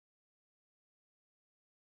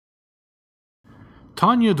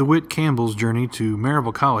Tonya DeWitt Campbell's journey to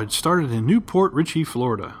Maryville College started in Newport Richey,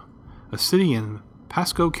 Florida, a city in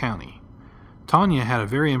Pasco County. Tonya had a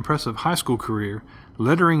very impressive high school career,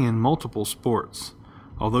 lettering in multiple sports.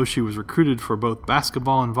 Although she was recruited for both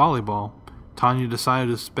basketball and volleyball, Tonya decided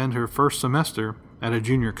to spend her first semester at a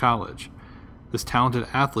junior college. This talented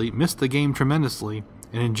athlete missed the game tremendously,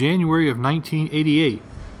 and in January of 1988,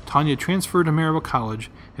 Tonya transferred to Maryville College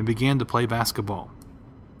and began to play basketball.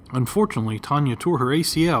 Unfortunately, Tonya tore her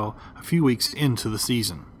ACL a few weeks into the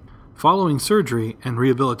season. Following surgery and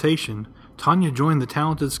rehabilitation, Tonya joined the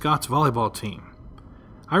talented Scots volleyball team.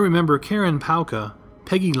 I remember Karen Pauka,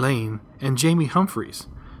 Peggy Lane, and Jamie Humphreys.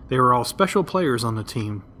 They were all special players on the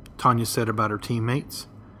team, Tonya said about her teammates.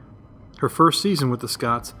 Her first season with the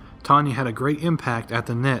Scots, Tonya had a great impact at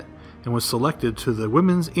the net and was selected to the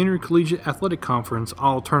Women's Intercollegiate Athletic Conference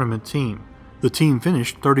All-Tournament team. The team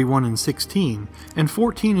finished 31-16 and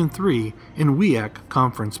 14-3 in WEAC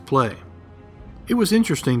conference play. It was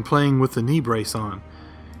interesting playing with the knee brace on.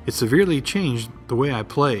 It severely changed the way I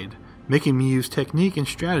played, making me use technique and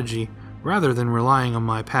strategy rather than relying on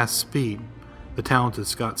my past speed, the talented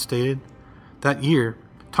Scott stated. That year,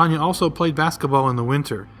 Tonya also played basketball in the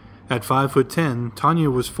winter. At 5'10",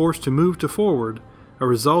 Tonya was forced to move to forward, a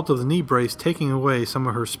result of the knee brace taking away some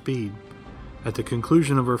of her speed. At the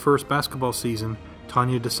conclusion of her first basketball season,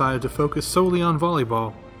 Tonya decided to focus solely on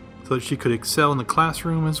volleyball so that she could excel in the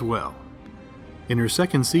classroom as well. In her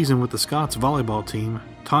second season with the Scots volleyball team,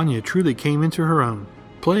 Tonya truly came into her own.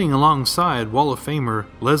 Playing alongside Wall of Famer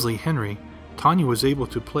Leslie Henry, Tonya was able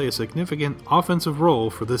to play a significant offensive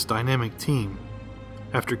role for this dynamic team.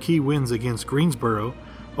 After key wins against Greensboro,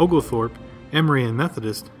 Oglethorpe, Emory, and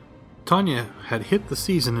Methodist, Tonya had hit the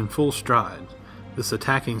season in full stride. This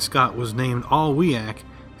attacking Scot was named All-WEAC,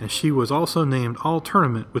 and she was also named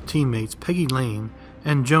All-Tournament with teammates Peggy Lane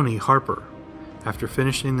and Joni Harper. After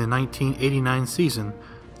finishing the 1989 season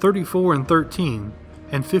 34-13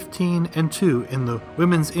 and 15-2 in the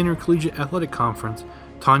Women's Intercollegiate Athletic Conference,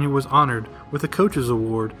 Tonya was honored with a Coach's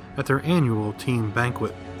Award at their annual team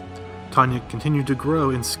banquet. Tonya continued to grow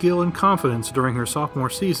in skill and confidence during her sophomore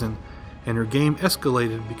season, and her game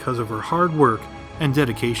escalated because of her hard work and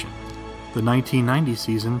dedication. The 1990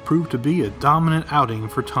 season proved to be a dominant outing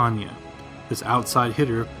for Tonya. This outside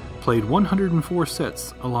hitter played 104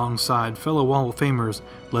 sets alongside fellow Wall of Famers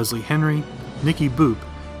Leslie Henry, Nikki Boop,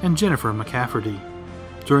 and Jennifer McCafferty.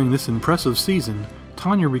 During this impressive season,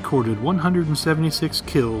 Tonya recorded 176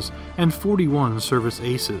 kills and 41 service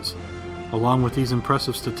aces. Along with these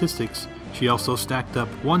impressive statistics, she also stacked up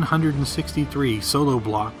 163 solo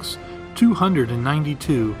blocks,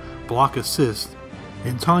 292 block assists,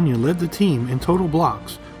 and Tonya led the team in total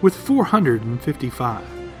blocks with 455.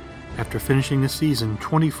 After finishing the season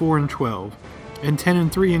 24-12 and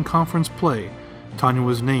 10-3 in conference play, Tonya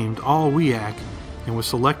was named All-WEAC and was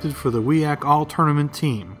selected for the WEAC All-Tournament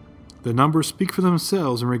team. The numbers speak for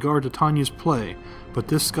themselves in regard to Tonya's play, but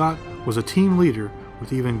this Scot was a team leader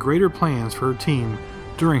with even greater plans for her team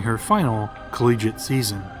during her final collegiate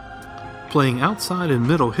season. Playing outside and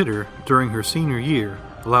middle hitter during her senior year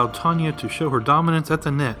allowed Tonya to show her dominance at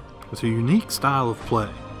the net with a unique style of play.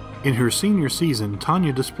 In her senior season,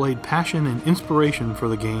 Tonya displayed passion and inspiration for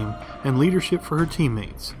the game and leadership for her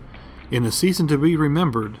teammates. In a season to be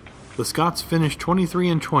remembered, the Scots finished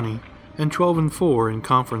 23-20 and 12-4 in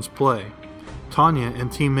conference play. Tonya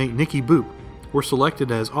and teammate Nikki Boop were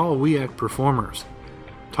selected as All-WEAC performers.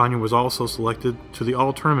 Tonya was also selected to the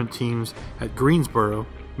All-Tournament teams at Greensboro,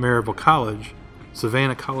 Maryville College,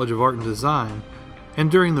 Savannah College of Art and Design, and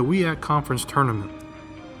during the WEAC Conference Tournament.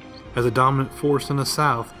 As a dominant force in the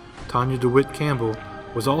South, Tonya DeWitt Campbell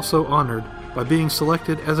was also honored by being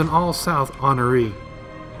selected as an All-South honoree.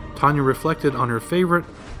 Tonya reflected on her favorite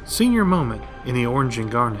senior moment in the Orange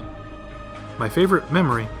and Garnet. My favorite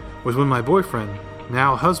memory was when my boyfriend,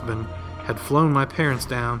 now husband, had flown my parents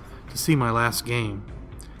down to see my last game.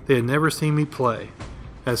 They had never seen me play.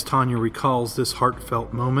 As Tonya recalls this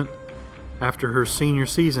heartfelt moment, after her senior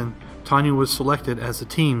season, Tonya was selected as the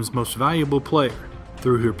team's most valuable player.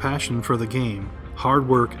 Through her passion for the game, hard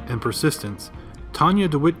work, and persistence, Tonya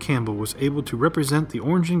DeWitt Campbell was able to represent the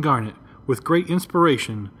Orange and Garnet with great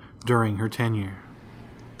inspiration during her tenure.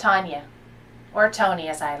 Tonya, or Tony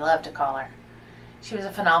as I love to call her. She was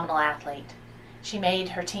a phenomenal athlete. She made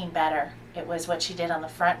her team better. It was what she did on the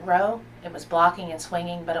front row, it was blocking and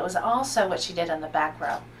swinging, but it was also what she did on the back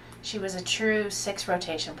row. She was a true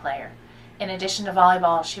six-rotation player. In addition to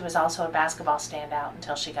volleyball, she was also a basketball standout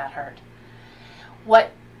until she got hurt. What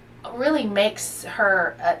really makes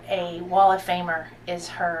her a Wall of Famer is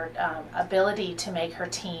her ability to make her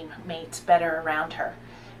teammates better around her.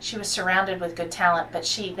 She was surrounded with good talent, but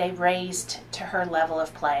they raised to her level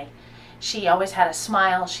of play. She always had a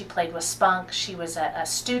smile. She played with spunk. She was a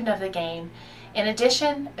student of the game. In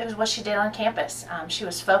addition, it was what she did on campus. She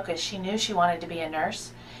was focused. She knew she wanted to be a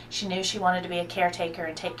nurse. She knew she wanted to be a caretaker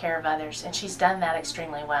and take care of others, and she's done that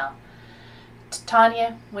extremely well.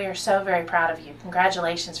 Tonya, we are so very proud of you.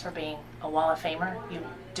 Congratulations for being a Wall of Famer. You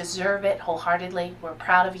deserve it wholeheartedly. We're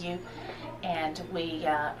proud of you, and we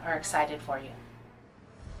are excited for you.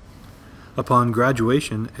 Upon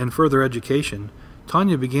graduation and further education,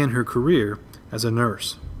 Tonya began her career as a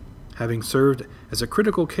nurse, having served as a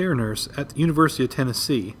critical care nurse at the University of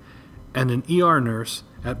Tennessee and an ER nurse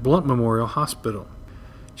at Blount Memorial Hospital.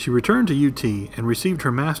 She returned to UT and received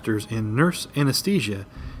her master's in nurse anesthesia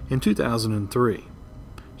in 2003.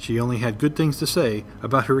 She only had good things to say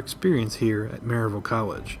about her experience here at Maryville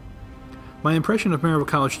College. My impression of Maryville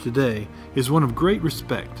College today is one of great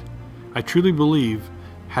respect. I truly believe,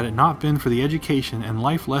 had it not been for the education and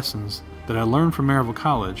life lessons that I learned from Maryville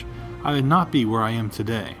College, I would not be where I am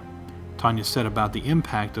today. Tonya said about the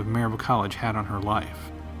impact of Maryville College had on her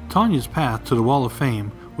life. Tonya's path to the Wall of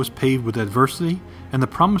Fame was paved with adversity and the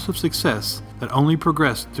promise of success that only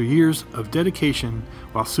progressed through years of dedication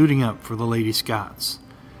while suiting up for the Lady Scots.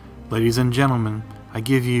 Ladies and gentlemen, I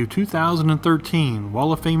give you 2013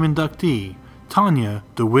 Wall of Fame inductee, Tonya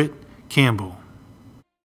DeWitt Campbell.